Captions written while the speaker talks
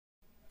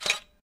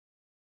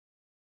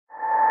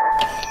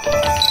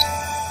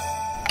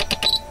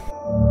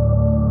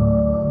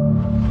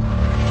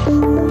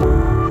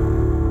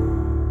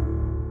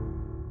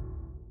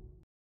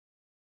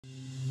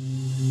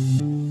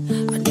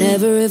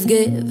never have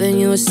given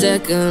you a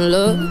second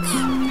look,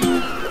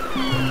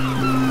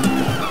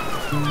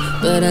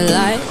 but I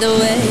like the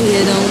way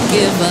you don't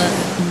give a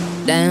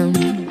damn.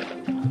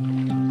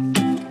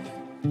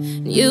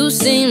 You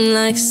seem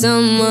like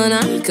someone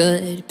I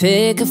could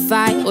pick a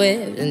fight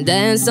with and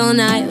dance all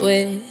night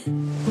with.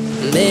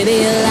 Baby,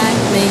 you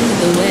like me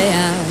the way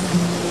I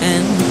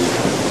am.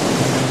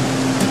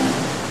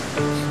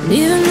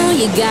 Even though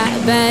you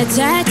got bad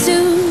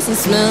tattoos and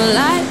smell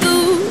like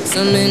booze,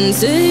 I'm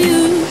into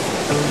you.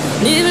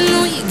 Even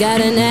though you got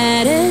an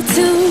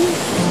attitude,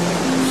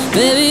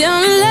 baby,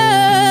 I'm in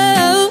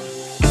love.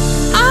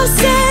 I've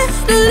said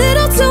a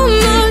little too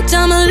much,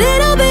 I'm a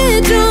little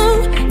bit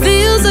drunk.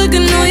 Feels like I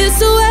know you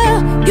so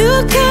well. You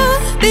could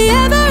be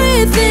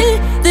everything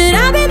that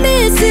I've been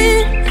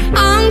missing.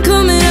 I'm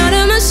coming out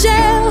of my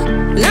shell,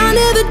 and I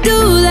never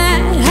do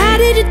that. How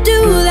did you do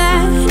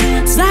that?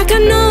 It's like I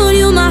know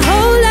you my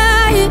whole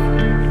life.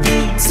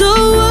 So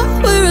what,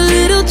 we're a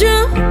little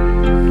drunk.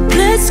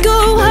 Let's go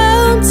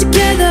home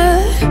together.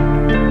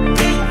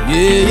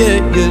 Yeah, yeah,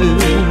 yeah.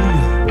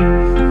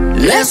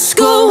 Let's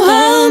go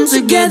home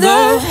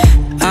together.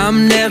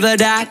 I'm never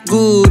that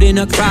good in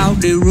a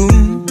crowded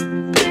room.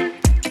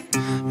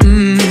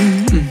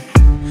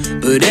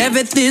 But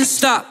everything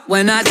stopped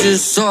when I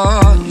just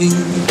saw you.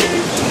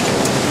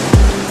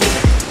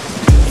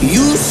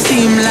 You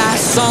seem like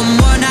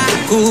someone I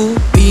could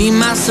be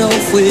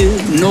myself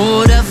with,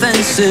 no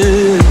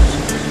defenses.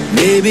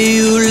 Maybe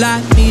you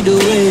like me the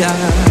way I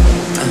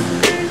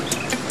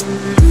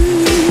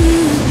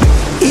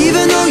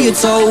Even though you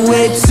talk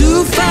way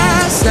too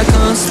fast, I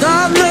can't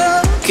stop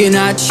looking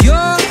at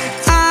your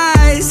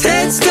eyes.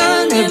 Head's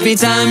done every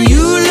time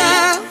you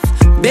laugh.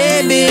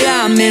 Baby,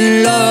 I'm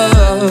in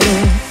love.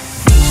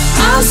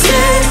 I've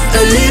said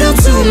a little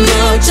too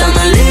much, I'm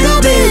a little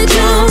bit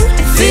drunk.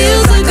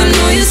 Feels like I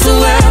know you so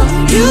well.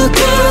 You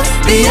could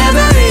be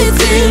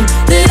everything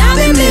that I've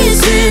been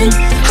missing.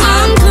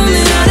 I'm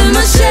coming out of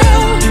my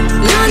shell,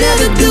 and I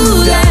never do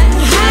that.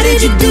 How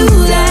did you do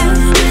that?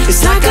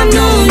 It's like I've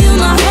known you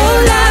my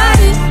whole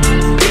life.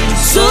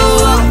 So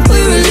what,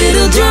 we're a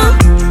little drunk.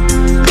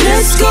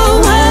 Let's go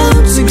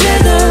home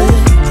together.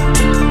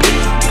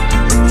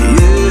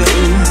 Yeah.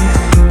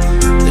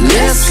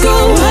 Let's go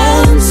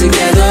home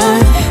together.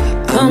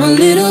 I'm a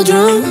little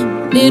drunk,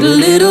 need a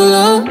little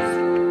love.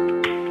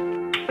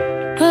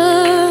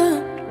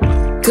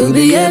 Could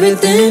be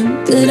everything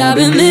that I've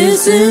been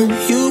missing.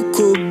 You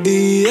could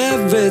be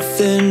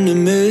everything to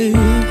me.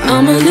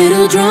 I'm a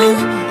little drunk,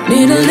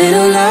 need a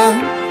little love.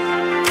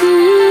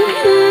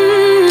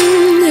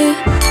 Yeah.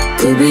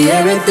 Could be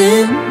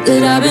everything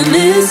that I've been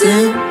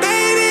missing.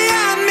 Baby,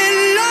 I'm in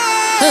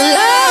love.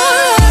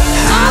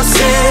 I've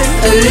said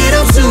a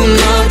little too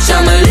much,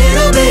 I'm a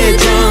little bit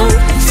drunk.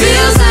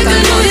 Feels like I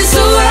know you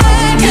so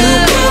well. You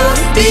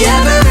could be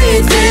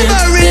everything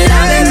that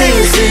I've been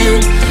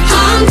missing.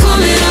 I'm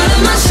coming out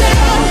of my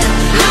shell,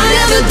 I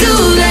never do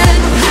that.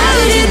 How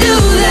did you do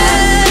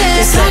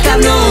that? It's like I've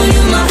known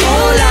you my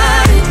whole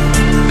life.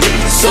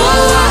 So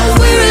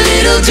what, we're a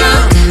little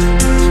drunk.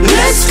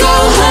 Let's go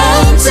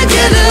home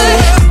together.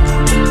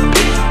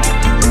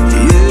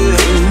 Yeah.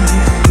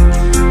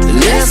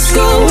 Let's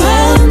go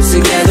home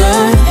together.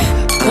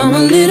 I'm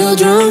a little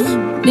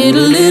drunk, need a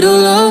little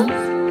love.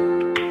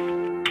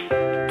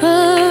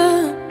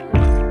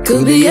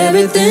 Could be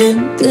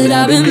everything that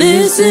I've been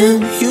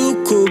missing.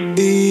 You could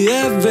be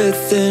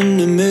everything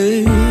to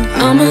me.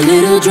 I'm a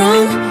little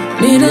drunk,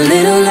 need a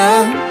little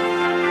love.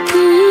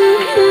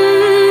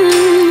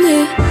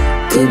 Yeah.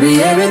 Could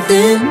be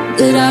everything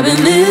that I've been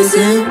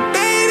missing.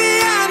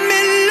 Baby, I'm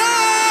in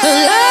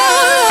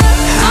love.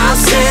 I've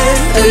said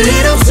a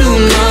little too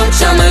much,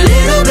 I'm a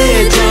little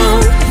bit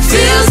drunk.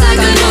 Feels like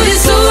I know you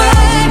so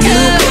well. You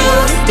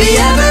could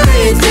be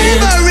everything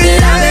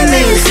that I've been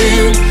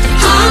missing.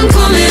 I'm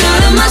coming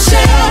out of my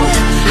shell,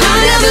 I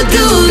never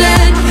do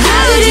that.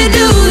 How did you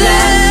do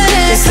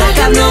that? It's like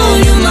I've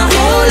known you my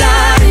whole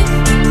life.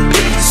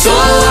 So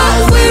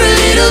what, we're a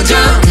little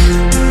drunk.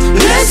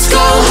 Let's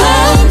go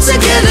home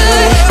together.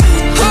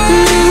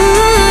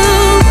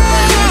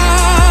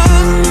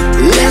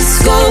 Let's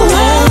go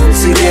home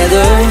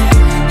together.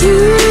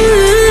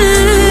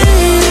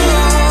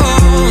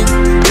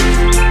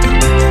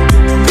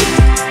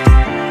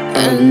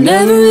 I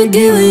never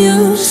given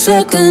you a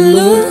second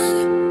look,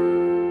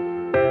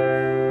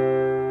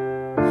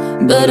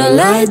 but I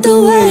like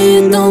the way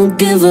you don't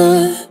give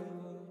up.